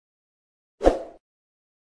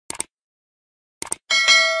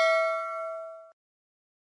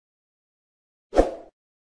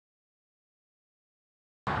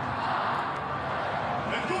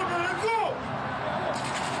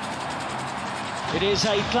It is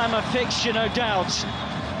a glamour fixture, no doubt.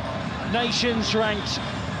 Nations ranked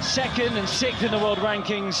second and sixth in the world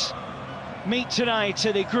rankings meet tonight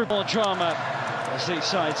at the Groupama drama as these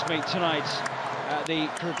sides meet tonight at the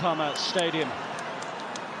Groupama Stadium.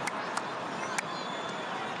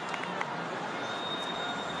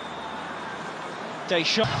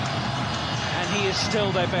 Deschamps, and he is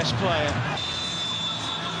still their best player.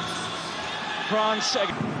 France,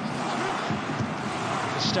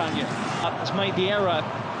 Castagna has made the error.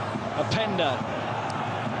 Openda.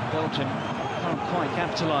 Belgium can't quite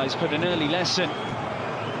capitalise, but an early lesson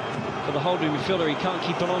for the holding midfielder. He can't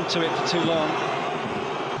keep on to it for too long.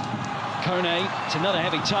 Kone, it's another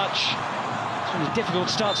heavy touch. It's been a difficult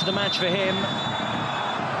start to the match for him.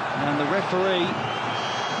 And the referee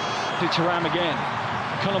to Thuram again.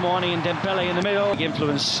 Colomwani and Dembele in the middle. Big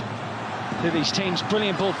influence to these teams.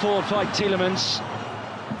 Brilliant ball forward by Tielemans.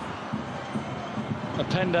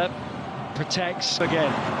 Openda protects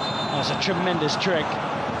again. That's a tremendous trick.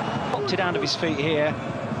 Popped it out of his feet here.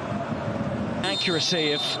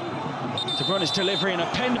 Accuracy of De Bruyne's delivery and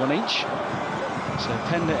Openda on each. So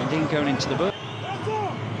Openda and Dean going into the book.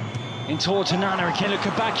 In towards Onana again. Look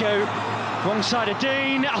at Kabakio. Wrong side of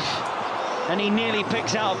Dean. Oh, and he nearly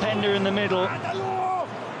picks out Openda in the middle.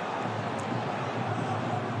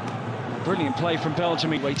 Brilliant play from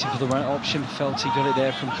Belgium. He waited for the right option. Felt he got it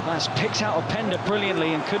there from Klaas. Picks out Openda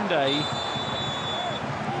brilliantly, and Koundé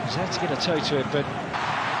was had to get a toe to it, but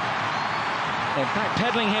they're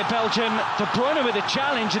backpedaling here, Belgium. De Bruyne with a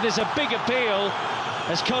challenge, and there's a big appeal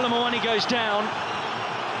as Colomwani goes down.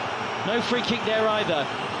 No free kick there either.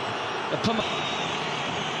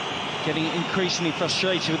 Getting increasingly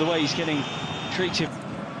frustrated with the way he's getting treated.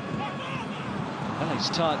 Nice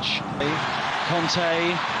touch.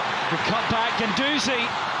 Conte. The cut back, Guendouzi.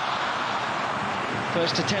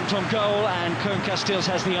 First attempt on goal, and Koen Casteels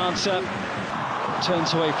has the answer.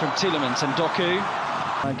 Turns away from Tielemans and Doku.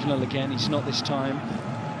 Magnol again, he's not this time.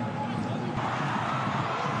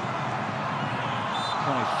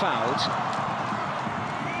 Kind of fouled.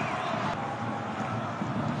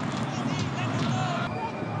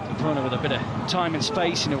 De Bruyne with a bit of time and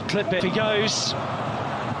space, and he'll clip it. He goes.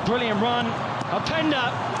 Brilliant run.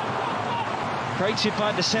 Openda. Created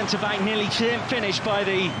by the centre-back, nearly finished by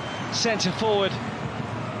the centre-forward.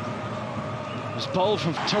 It was bold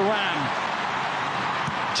from Thuram.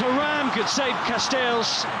 Thuram could save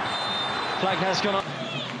Casteels. Flag has gone up.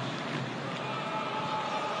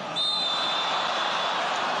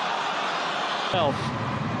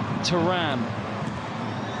 Thuram.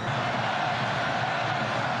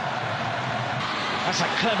 That's a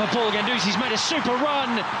clever ball. Guendouzi's made a super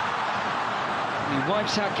run. He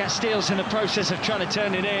wipes out Casteels in the process of trying to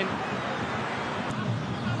turn it in.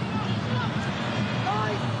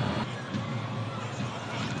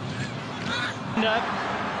 No.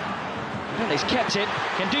 Well, he's kept it.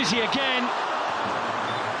 Guendouzi again.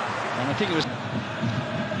 And I think it was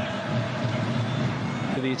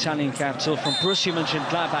to the Italian capital from Borussia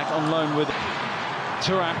Mönchengladbach on loan with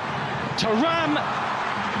Thuram.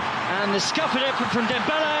 And the scuppered effort from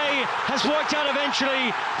Dembele has worked out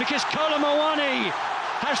eventually because Colomwani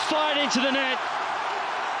has fired into the net.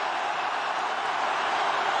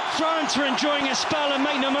 France are enjoying a spell and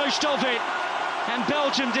making the most of it. And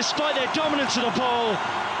Belgium, despite their dominance of the ball,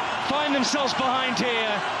 find themselves behind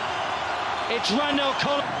here. It's Randall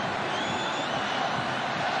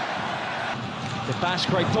The Basque,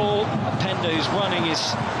 great ball. Openda, who's running,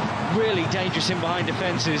 is really dangerous in behind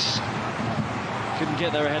defences. Couldn't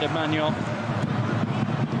get there ahead of Magnon.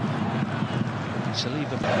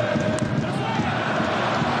 Saliba.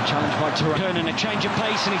 Challenged by Thuram. And a change of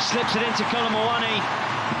pace, and he slips it into Colomwani.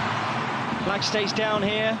 Flag stays down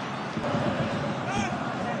here.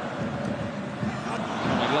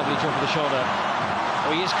 A lovely drop of the shoulder.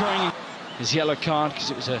 Oh, he is crying his yellow card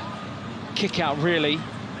because it was a kick out, really.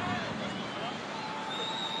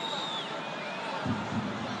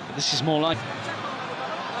 But this is more like.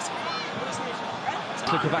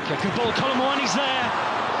 Kabakio, good ball, Colomwani's there.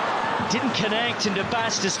 Didn't connect, and De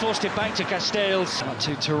Bast has forced it back to Casteels. Out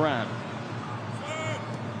to Thuram.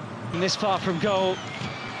 And this far from goal.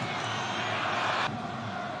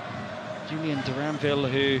 Julian Duranville,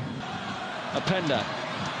 who... Openda.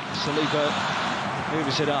 Saliba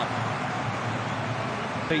moves it up.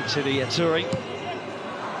 Beat to the Azzurri.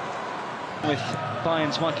 With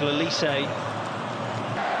Bayern's Michael Olise.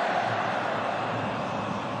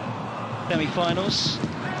 Semi-finals.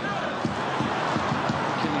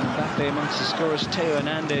 Kylian Mbappe amongst the scorers. Theo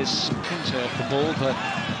Hernandez Pinto off the ball, but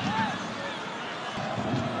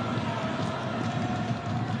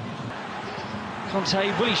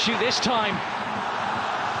Conte, will he shoot this time?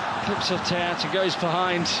 Clips off out and goes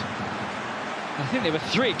behind. I think there were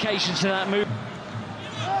 3 occasions in that move.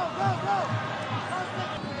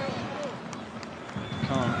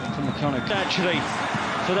 From the corner. Actually,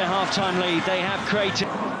 for their half-time lead, they have created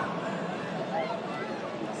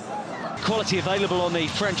quality available on the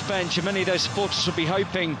French bench, and many of those supporters will be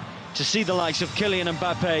hoping to see the likes of Kylian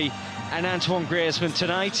Mbappe and Antoine Griezmann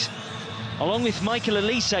tonight, along with Michael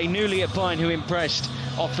Olise, newly at Bayern, who impressed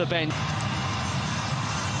off the bench.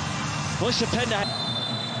 Moise Penda.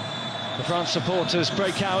 The France supporters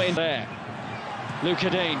break out in there. Luca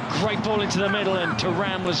Dean, great ball into the middle, and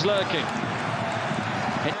Thuram was lurking.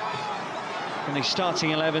 From the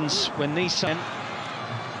starting 11s when these sent.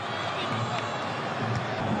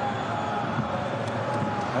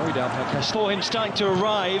 Hurried up, for him starting to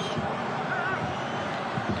arrive.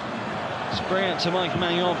 It's brilliant to Mike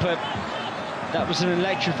Maignan, but that was an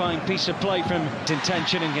electrifying piece of play from his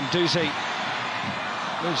intention, and Guendouzi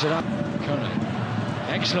moves it up. Kone.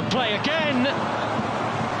 Excellent play again.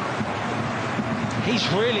 He's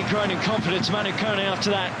really grown in confidence, Manu Kone,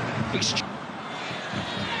 after that.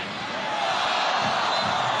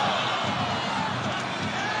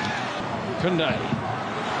 Koundé.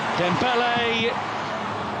 Dembele.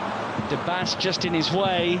 Debas just in his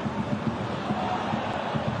way.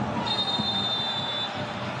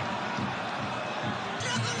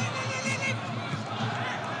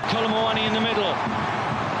 Colomwani in the middle.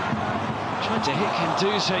 Tried to hit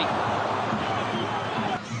Guendouzi.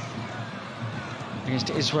 Against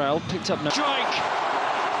Israel, picked up no strike.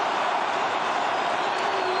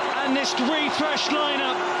 And this refreshed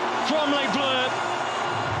lineup from Les Bleus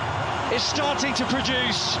is starting to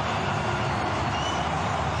produce.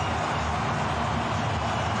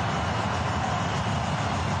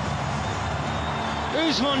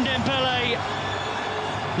 Ousmane Dembele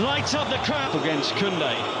lights up the crowd against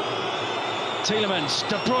Koundé. Tielemans,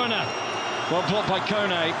 De Bruyne, well blocked by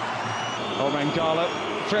Kone. Orangala,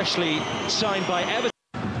 freshly signed by Everton.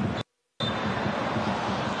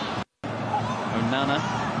 Onana,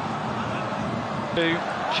 who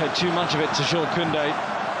showed too much of it to Jules Koundé.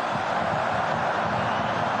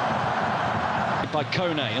 By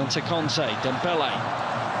Kone, onto Conte, Dembele.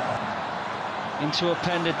 Into a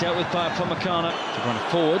Penda, dealt with by Upamecano. To run it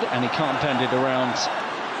forward, and he can't bend it around.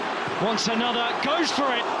 Wants another, goes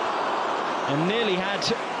for it, and nearly had.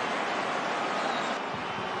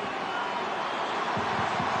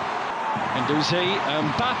 Guendouzi,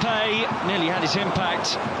 Mbappe nearly had his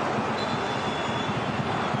impact.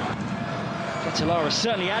 Catalara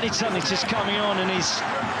certainly added something to his coming on, and he's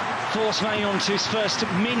forced Maignan to his first.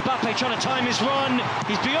 Mbappe trying to time his run.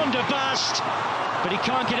 He's beyond a bust, but he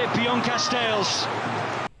can't get it beyond Castells.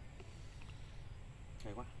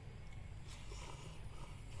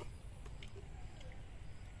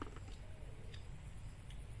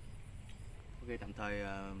 Ok, tạm thời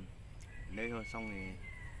đây thôi, xong thì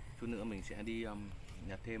chút nữa mình sẽ đi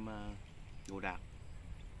nhặt thêm đồ đạc,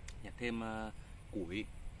 nhặt thêm củi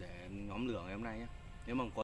để nhóm lửa ngày hôm nay nhé. Nếu mà có